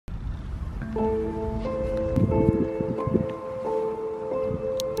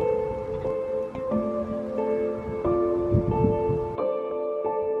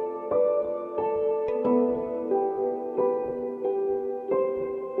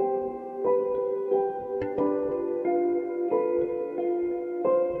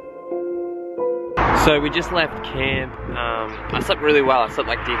So we just left camp. I slept really well. I slept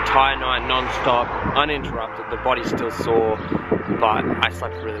like the entire night non-stop, uninterrupted. The body's still sore, but I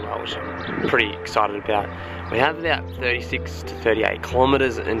slept really well, which I'm pretty excited about. We have about 36 to 38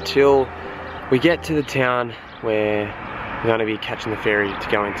 kilometers until we get to the town where we're going to be catching the ferry to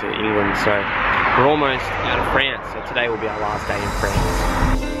go into England. So we're almost out of France, so today will be our last day in France.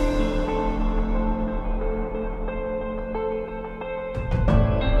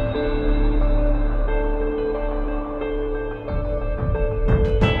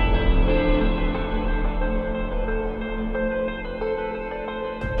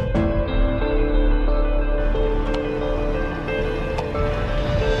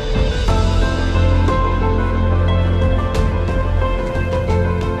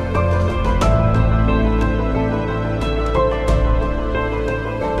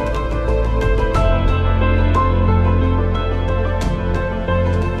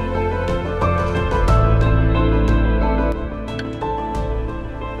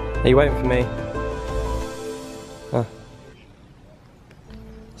 Are you waiting for me? Oh.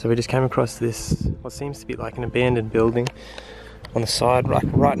 So we just came across this, what seems to be like an abandoned building on the side,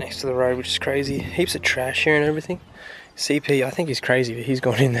 right next to the road, which is crazy. Heaps of trash here and everything. CP, I think he's crazy, but he's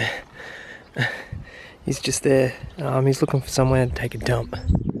gone in there. He's just there. He's looking for somewhere to take a dump.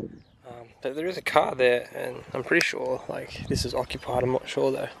 But there is a car there, and I'm pretty sure like this is occupied. I'm not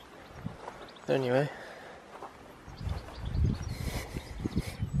sure though. But anyway.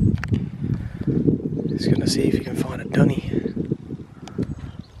 Just gonna see if you can find a dunny.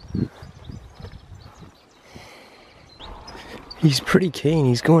 He's pretty keen,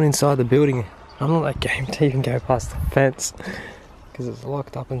 he's gone inside the building. I'm not that game to even go past the fence because it's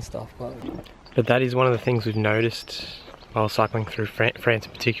locked up and stuff. But that is one of the things we've noticed while cycling through France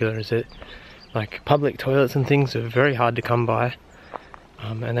in particular, is that like public toilets and things are very hard to come by.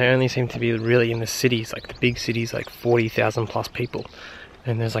 And they only seem to be really in the cities, like the big cities, like 40,000 plus people.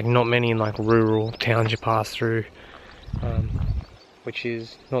 And there's like not many in like rural towns you pass through, which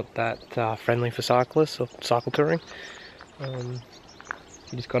is not that friendly for cyclists or cycle touring. You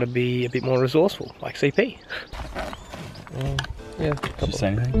just got to be a bit more resourceful, like CP. Yeah. Did you say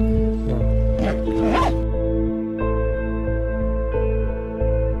anything? No.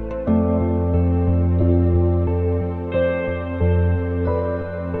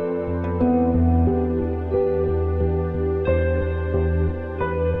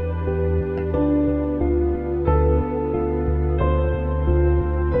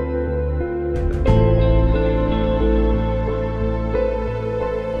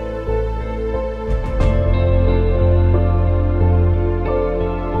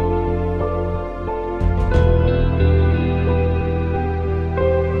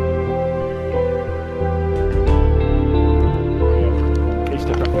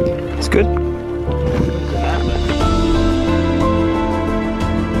 It's good.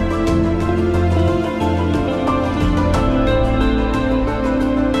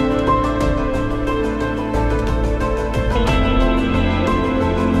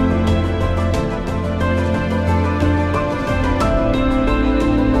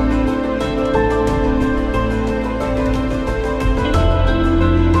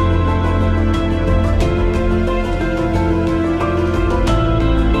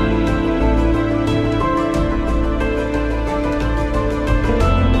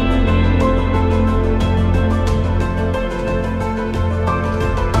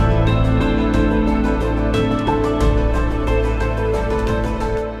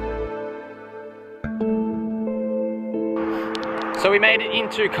 So we made it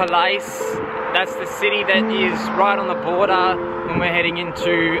into Calais. That's the city that is right on the border when we're heading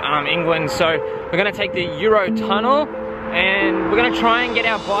into England. So we're gonna take the Eurotunnel and we're gonna try and get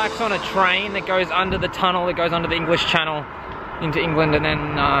our bikes on a train that goes under the tunnel, that goes under the English Channel into England, and then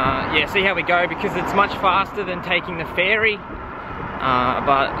yeah, see how we go, because it's much faster than taking the ferry.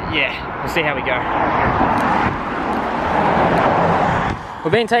 But yeah, we'll see how we go.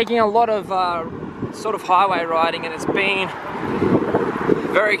 We've been taking a lot of sort of highway riding, and it's been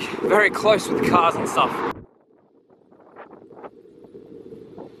very, very close with the cars and stuff.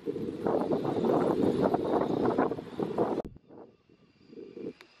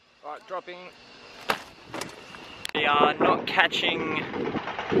 Right, dropping. We are not catching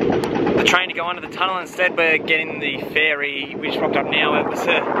the train to go under the tunnel. Instead we're getting the ferry. We just rocked up now. It was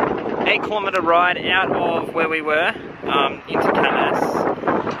a 8-kilometre ride out of where we were into Camas,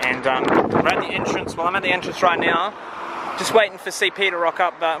 and we're at the entrance. Well, I'm at the entrance right now, just waiting for CP to rock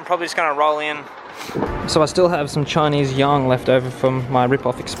up, but I'm probably just going to roll in. So I still have some Chinese yang left over from my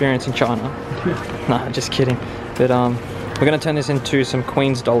rip-off experience in China. Nah, just kidding. But we're going to turn this into some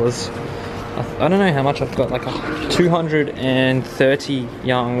Queen's dollars. I don't know how much I've got, like 230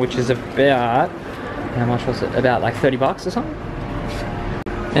 yang, which is about, how much was it? About like 30 bucks or something.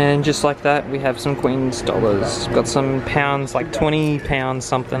 And just like that, we have some Queen's dollars. Got some pounds, like 20 pounds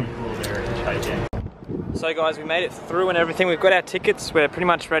something. So guys, we made it through and everything. We've got our tickets. We're pretty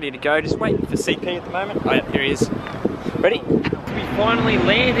much ready to go. Just waiting for CP at the moment. Oh yeah, here he is. Ready? We finally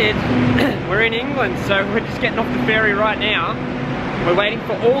landed. We're in England, so we're just getting off the ferry right now. We're waiting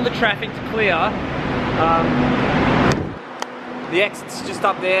for all the traffic to clear. The exit's just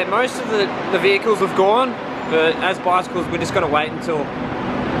up there. Most of the vehicles have gone, but as bicycles, we're just gonna wait until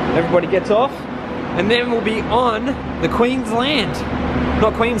everybody gets off, and then we'll be on the Queensland.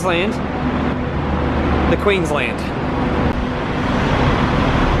 Not Queensland, the Queensland.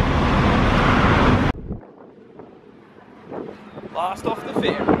 Last off the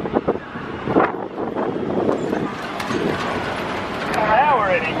ferry.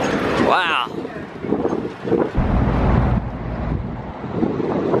 Already. Wow.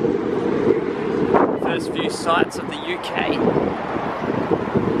 First few sights of the UK.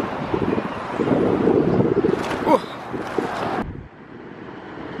 Ooh.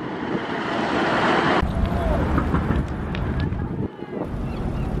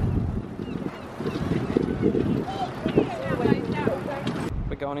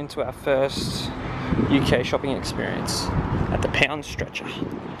 We're going into our first UK shopping experience at the Pound Stretcher.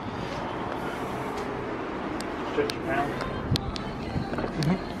 Stretcher pound?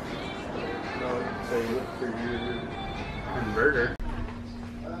 So you look for your burger.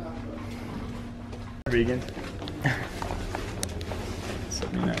 Vegan.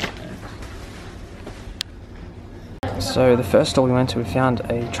 So the first store we went to, we found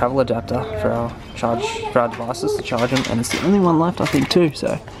a travel adapter for our devices to charge them, and it's the only one left, I think, too.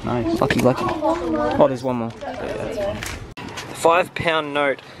 So nice, lucky. Oh, there's one more. Yeah, that's fine. The £5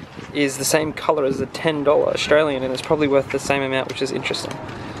 note is the same colour as the $10 Australian, and it's probably worth the same amount, which is interesting.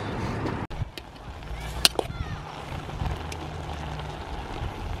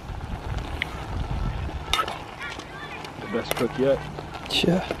 The best cook yet.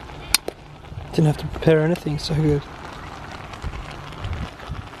 Yeah. Didn't have to prepare anything, so good.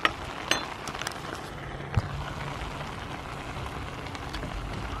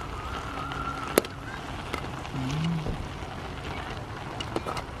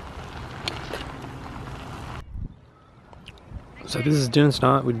 So this is dinner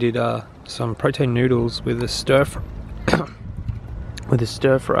tonight. We did some protein noodles with a stir fry.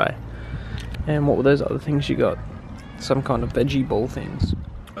 And what were those other things you got? Some kind of veggie ball things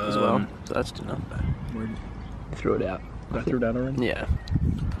as well. So that's dinner. You Threw it out. I threw it out already? Yeah.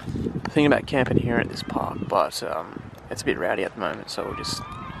 Thinking about camping here at this park, but it's a bit rowdy at the moment, so we'll just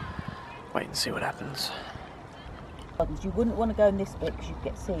wait and see what happens. You wouldn't want to go in this bit because you'd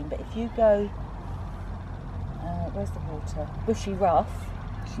get seen, but if you go, where's the water? Bushy Rough.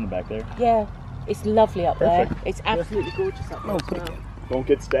 Just in the back there? Yeah, it's lovely up Perfect. there. It's absolutely gorgeous up there. Oh, as put it well. again. Don't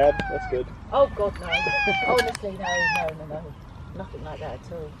get stabbed, that's good. Oh God, no. Honestly, no. Nothing like that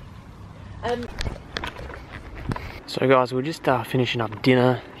at all. So guys, we're just finishing up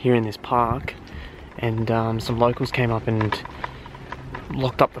dinner here in this park, and some locals came up and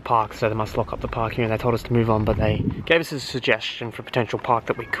locked up the park, so they must lock up the park here, and they told us to move on, but they gave us a suggestion for a potential park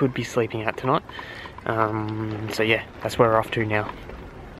that we could be sleeping at tonight. So yeah, that's where we're off to now.